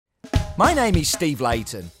My name is Steve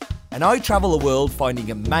Layton, and I travel the world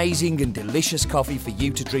finding amazing and delicious coffee for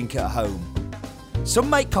you to drink at home. Some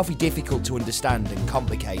make coffee difficult to understand and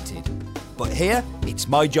complicated, but here it's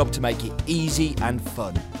my job to make it easy and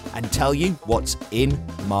fun and tell you what's in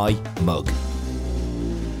my mug.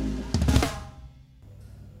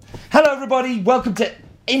 Hello everybody, welcome to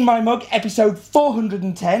In My Mug, episode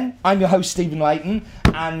 410. I'm your host Stephen Layton,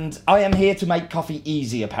 and I am here to make coffee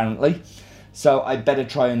easy apparently, so I better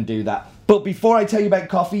try and do that. But before I tell you about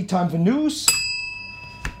coffee, time for news.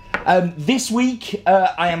 This week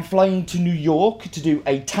I am flying to New York to do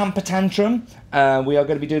a Tamper Tantrum. We are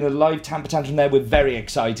going to be doing a live Tamper Tantrum there. We're very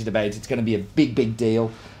excited about it. It's going to be a big deal.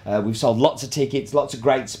 We've sold lots of tickets, lots of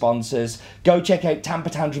great sponsors. Go check out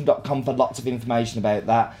tampertantrum.com for lots of information about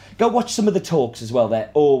that. Go watch some of the talks as well.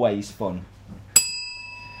 They're always fun.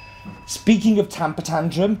 Speaking of Tamper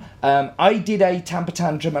Tantrum, I did a Tamper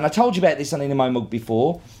Tantrum, and I told you about this on In My Mug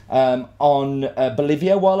before, on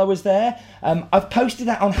Bolivia while I was there. I've posted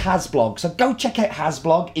that on Hasblog, so go check out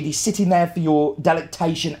Hasblog. It is sitting there for your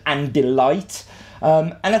delectation and delight.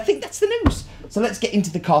 And I think that's the news. So let's get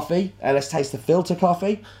into the coffee. Let's taste the filter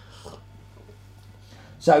coffee.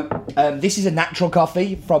 So this is a natural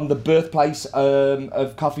coffee from the birthplace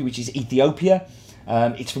of coffee, which is Ethiopia.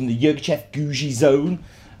 It's from the Yirgacheffe Gouji zone.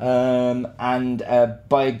 And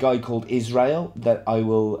by a guy called Israel that I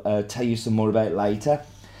will tell you some more about later.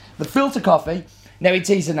 The filter coffee, now it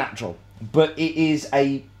is a natural, but it is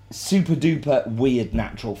a super duper weird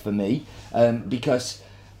natural for me, because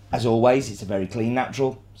as always it's a very clean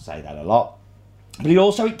natural, say that a lot, but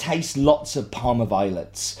it tastes lots of Parma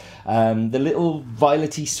violets, the little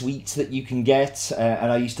violety sweets that you can get,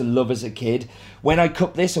 and I used to love as a kid. When I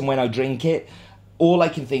cup this and when I drink it, all I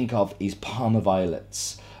can think of is Parma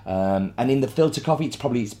violets. And in the filter coffee, it's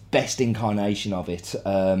probably its best incarnation of it.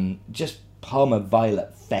 Just Parma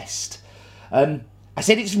Violet Fest. I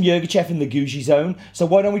said it's from Yirgacheffe in the Gouji zone, so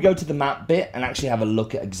why don't we go to the map bit and actually have a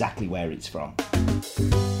look at exactly where it's from.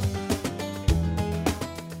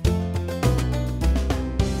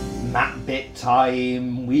 Map bit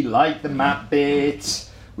time. We like the map bit.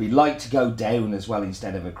 We like to go down as well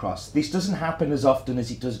instead of across. This doesn't happen as often as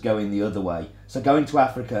it does going the other way. So going to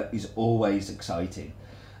Africa is always exciting.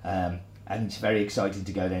 And it's very exciting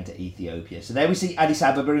to go down to Ethiopia. So there we see Addis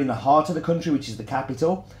Ababa in the heart of the country, which is the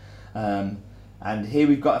capital. And here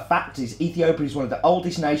we've got a fact: Ethiopia is one of the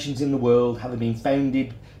oldest nations in the world, having been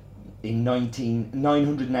founded in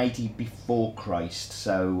 980 before Christ.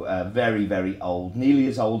 So very old, nearly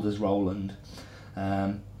as old as Roland.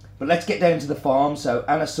 But let's get down to the farm. So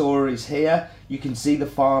Anasora is here. You can see the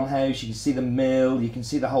farmhouse, you can see the mill, you can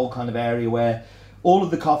see the whole kind of area where all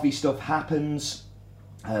of the coffee stuff happens.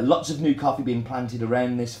 Lots of new coffee being planted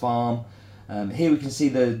around this farm. Here we can see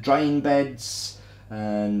the drying beds,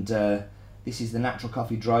 and this is the natural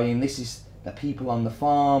coffee drying. This is the people on the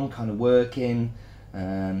farm kind of working,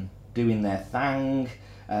 doing their thing.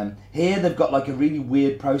 Here they've got like a really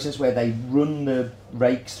weird process where they run the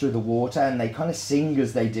rakes through the water and they kind of sing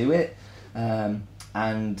as they do it. Yeah,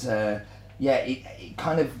 it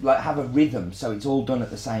kind of like have a rhythm, so it's all done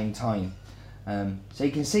at the same time. So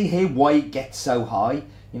you can see here why it gets so high.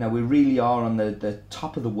 You know, we really are on the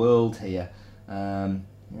top of the world here. The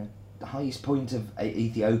highest point of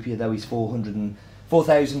Ethiopia though is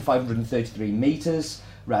 4,533 meters,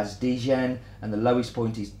 Ras Dijen, and the lowest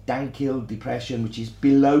point is Dankil Depression, which is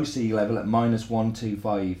below sea level at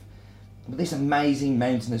 -125. But this amazing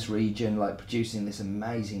mountainous region, like producing this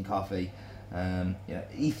amazing coffee.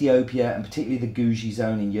 Ethiopia, and particularly the Gouji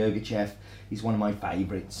zone in Yirgacheffe, is one of my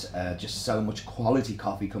favourites. Just so much quality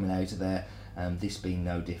coffee coming out of there, this being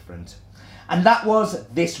no different. And that was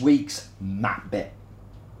this week's map bit.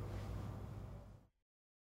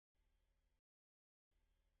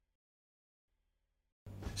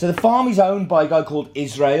 So the farm is owned by a guy called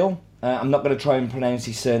Israel. I'm not going to try and pronounce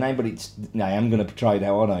his surname, but I am going to try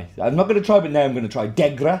now, aren't I? I'm not going to try, but now I'm going to try.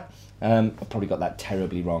 Degra. I probably got that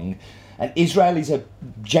terribly wrong. And Israel is a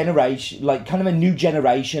generation, like kind of a new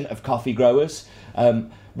generation of coffee growers,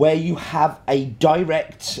 where you have a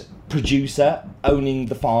direct producer owning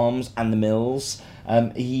the farms and the mills.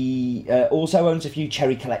 He also owns a few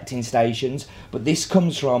cherry collecting stations, but this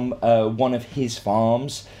comes from one of his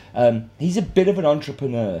farms. He's a bit of an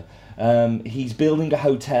entrepreneur. He's building a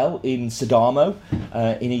hotel in Sidamo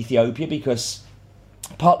in Ethiopia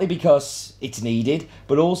partly because it's needed,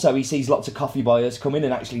 but also he sees lots of coffee buyers come in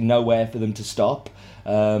and actually nowhere for them to stop.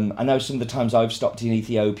 I know some of the times I've stopped in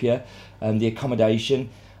Ethiopia, the accommodation,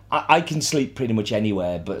 I can sleep pretty much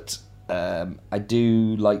anywhere, but I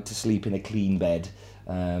do like to sleep in a clean bed.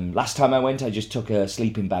 Last time I went, I just took a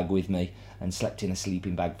sleeping bag with me, and slept in a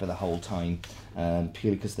sleeping bag for the whole time,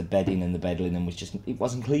 purely because the bedding and the bed linen it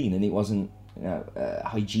wasn't clean and it wasn't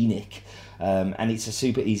hygienic, and it's a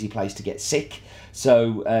super easy place to get sick.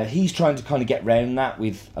 So he's trying to kind of get round that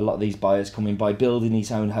with a lot of these buyers coming by building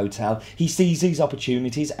his own hotel. He sees these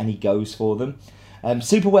opportunities and he goes for them.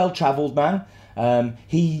 Super well travelled man.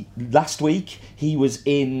 Last week he was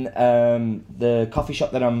in the coffee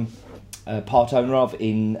shop that I'm part owner of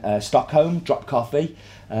in Stockholm, Drop Coffee,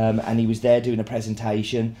 and he was there doing a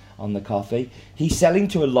presentation on the coffee. He's selling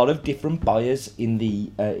to a lot of different buyers in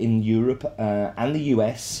Europe and the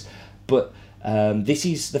US, but this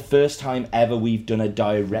is the first time ever we've done a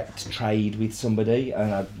direct trade with somebody,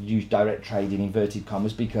 and I've used direct trade in inverted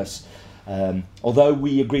commas because although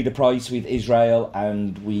we agreed a price with Israel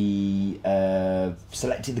and we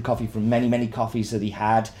selected the coffee from many coffees that he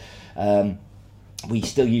had, we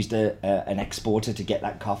still used an exporter to get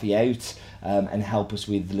that coffee out and help us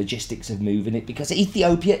with the logistics of moving it, because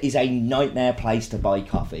Ethiopia is a nightmare place to buy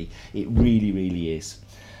coffee. It really is.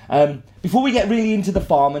 Before we get really into the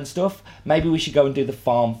farm and stuff, maybe we should go and do the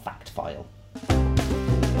farm fact file.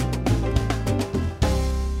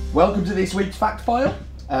 Welcome to this week's fact file.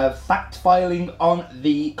 Fact filing on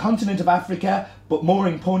the continent of Africa, but more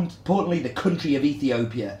importantly the country of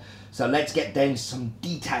Ethiopia. So let's get down to some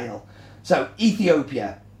detail. So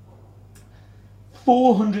Ethiopia,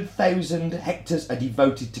 400,000 hectares are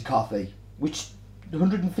devoted to coffee, which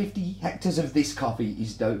 150 hectares of this coffee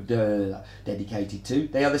is dedicated to.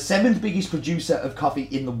 They are the 7th biggest producer of coffee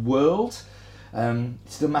in the world.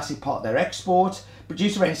 It's still a massive part of their export.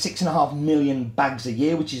 Produce around 6.5 million bags a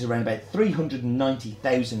year, which is around about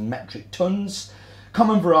 390,000 metric tons.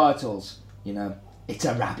 Common varietals, it's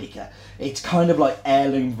Arabica. It's kind of like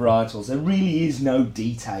heirloom varietals. There really is no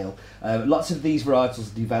detail. Lots of these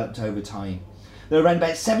varietals developed over time. There are around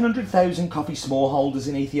about 700,000 coffee smallholders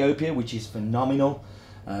in Ethiopia, which is phenomenal.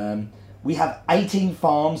 We have 18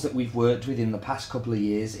 farms that we've worked with in the past couple of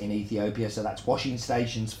years in Ethiopia. So that's washing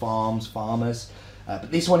stations, farms, farmers.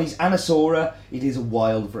 But this one is Anasora. It is a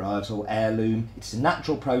wild varietal heirloom. It's a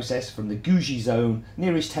natural process from the Guji zone.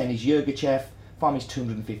 Nearest town is Yirgachev. Farm is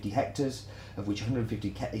 250 hectares, of which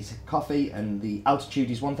 150 is coffee, and the altitude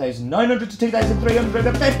is 1,900 to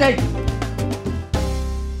 2,350.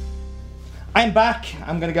 I'm back.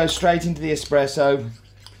 I'm going to go straight into the espresso.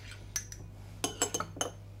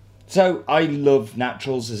 So I love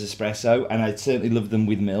naturals as espresso, and I certainly love them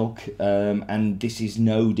with milk, and this is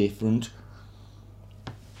no different.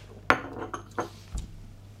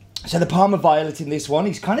 So the Parma Violet in this one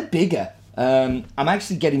is kind of bigger. I'm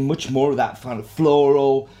actually getting much more of that kind of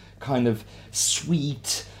floral, kind of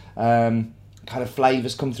sweet kind of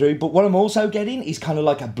flavours come through. But what I'm also getting is kind of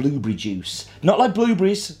like a blueberry juice. Not like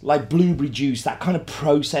blueberries, like blueberry juice, that kind of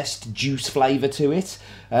processed juice flavour to it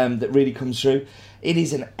that really comes through. It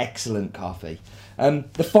is an excellent coffee.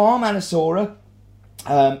 The farm Anasora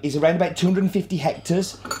is around about 250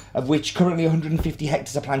 hectares, of which currently 150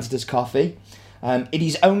 hectares are planted as coffee. It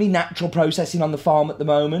is only natural processing on the farm at the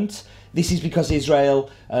moment. This is because Israel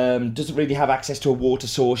doesn't really have access to a water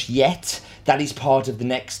source yet. That is part of the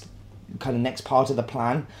next part of the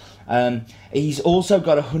plan. He's also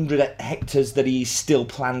got 100 hectares that he's still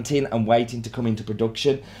planting and waiting to come into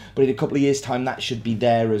production. But in a couple of years' time, that should be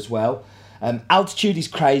there as well. Altitude is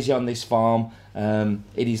crazy on this farm.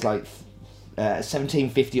 It is like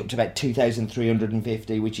 1750 up to about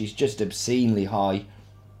 2,350, which is just obscenely high.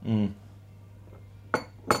 And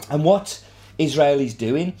what Israel is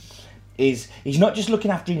doing is he's not just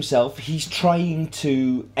looking after himself, he's trying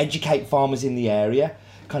to educate farmers in the area,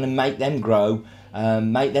 kind of make them grow,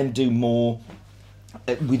 make them do more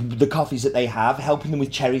with the coffees that they have, helping them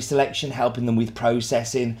with cherry selection, helping them with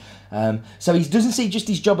processing. So he doesn't see just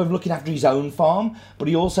his job of looking after his own farm, but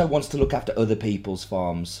he also wants to look after other people's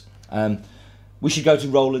farms. We should go to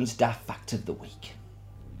Roland's Daft Fact of the Week.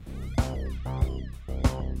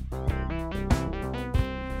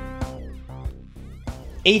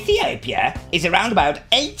 Ethiopia is around about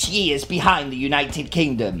 8 years behind the United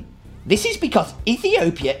Kingdom. This is because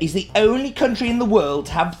Ethiopia is the only country in the world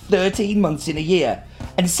to have 13 months in a year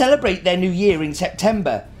and celebrate their new year in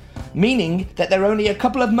September, meaning that they're only a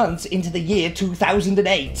couple of months into the year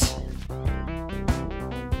 2008.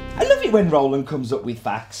 I love it when Roland comes up with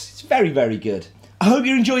facts. It's very, very good. I hope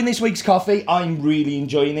you're enjoying this week's coffee. I'm really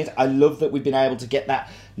enjoying it. I love that we've been able to get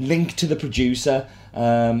that link to the producer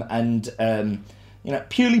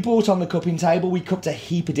purely bought on the cupping table. We cupped a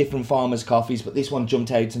heap of different farmers' coffees, but this one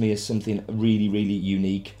jumped out to me as something really, really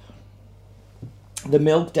unique. The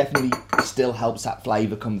milk definitely still helps that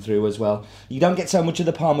flavour come through as well. You don't get so much of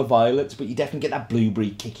the Parma Violet, but you definitely get that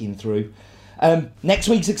blueberry kicking through. Next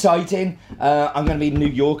week's exciting. I'm going to be in New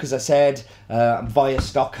York, as I said, via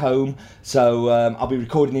Stockholm. So I'll be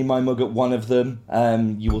recording in my mug at one of them.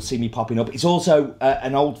 You will see me popping up. It's also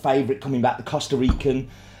an old favourite coming back, the Costa Rican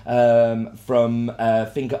from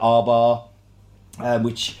Finca Arbar,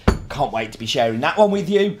 which can't wait to be sharing that one with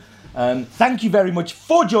you. Thank you very much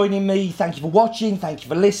for joining me. Thank you for watching. Thank you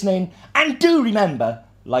for listening. And do remember,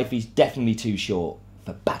 life is definitely too short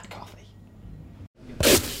for bad content.